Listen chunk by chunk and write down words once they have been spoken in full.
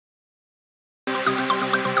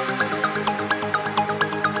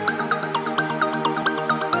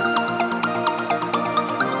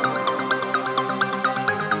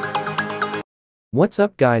What's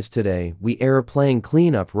up guys, today we are playing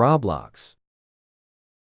cleanup Roblox.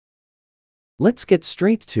 Let's get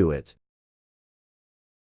straight to it.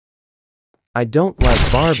 I don't like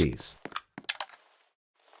Barbies.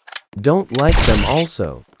 Don't like them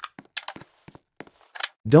also.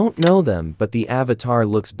 Don't know them, but the avatar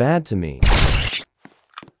looks bad to me.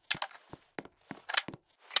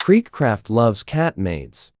 Creekcraft loves cat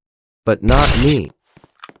maids. But not me.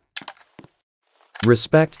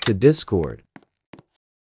 Respect to Discord.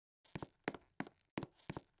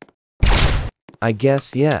 I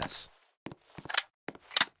guess yes.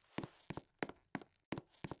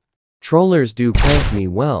 Trollers do prank me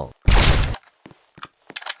well.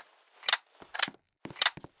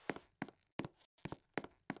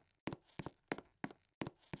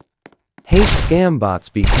 Hate scam bots,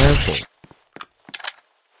 be careful.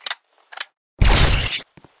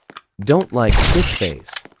 Don't like Stitch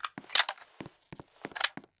Face.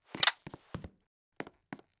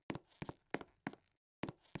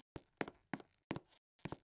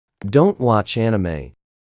 Don't watch anime.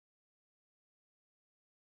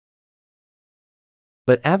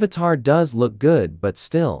 But Avatar does look good, but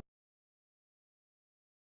still.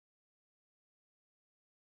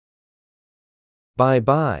 Bye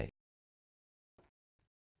bye.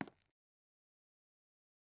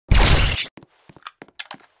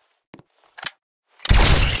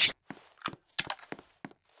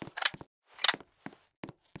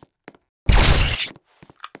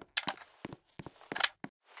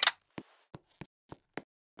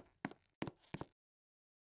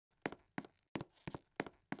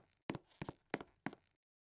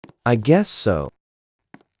 I guess so.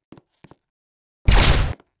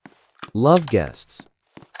 Love guests.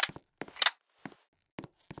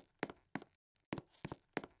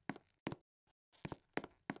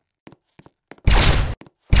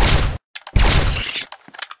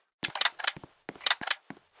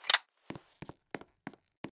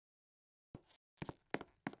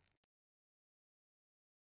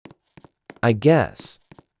 I guess.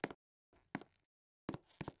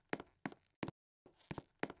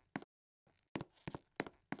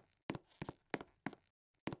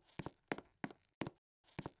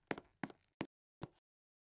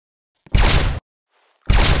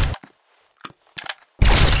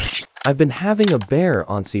 I've been having a bear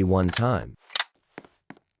on sea one time.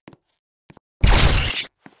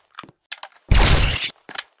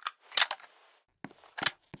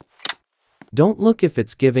 Don't look if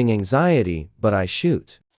it's giving anxiety, but I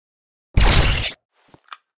shoot.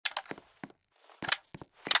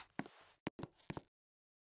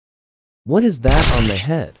 What is that on the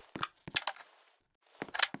head?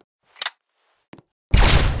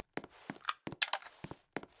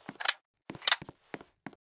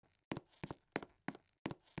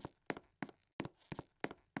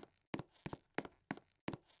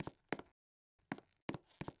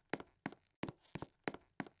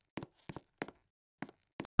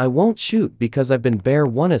 I won't shoot because I've been bear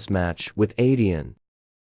once match with Adian.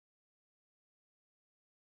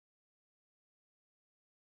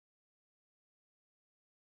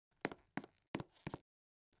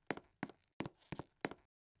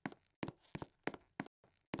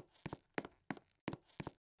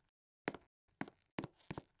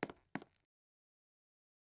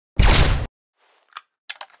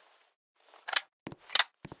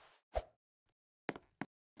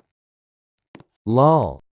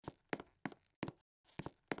 Lol.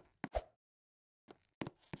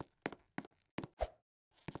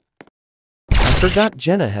 I forgot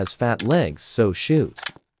Jenna has fat legs, so shoot.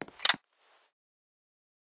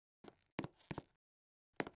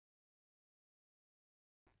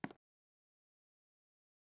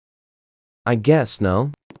 I guess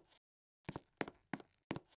no.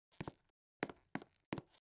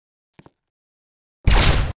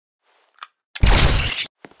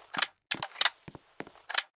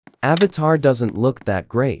 Avatar doesn't look that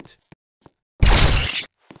great.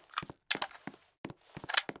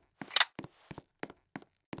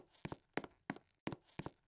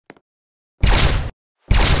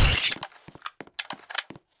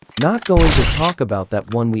 Not going to talk about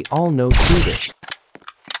that one, we all know, shoot it.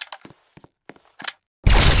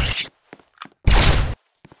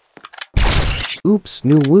 Oops,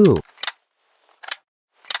 new woo.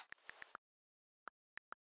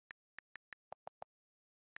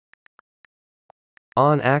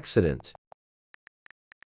 On accident.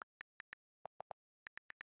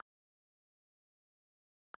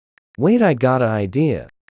 Wait, I got an idea.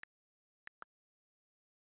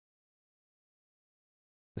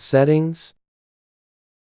 Settings.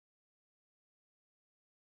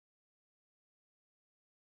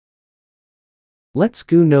 Let's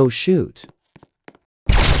go no shoot.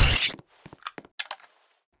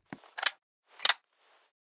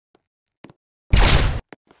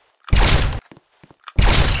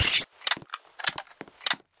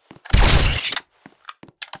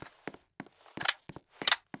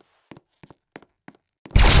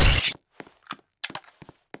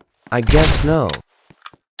 I guess no.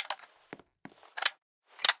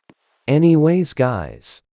 Anyways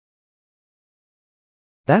guys,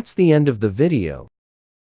 that's the end of the video.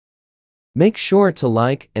 Make sure to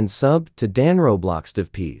like and sub to Dan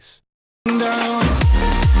Roblox. Peace.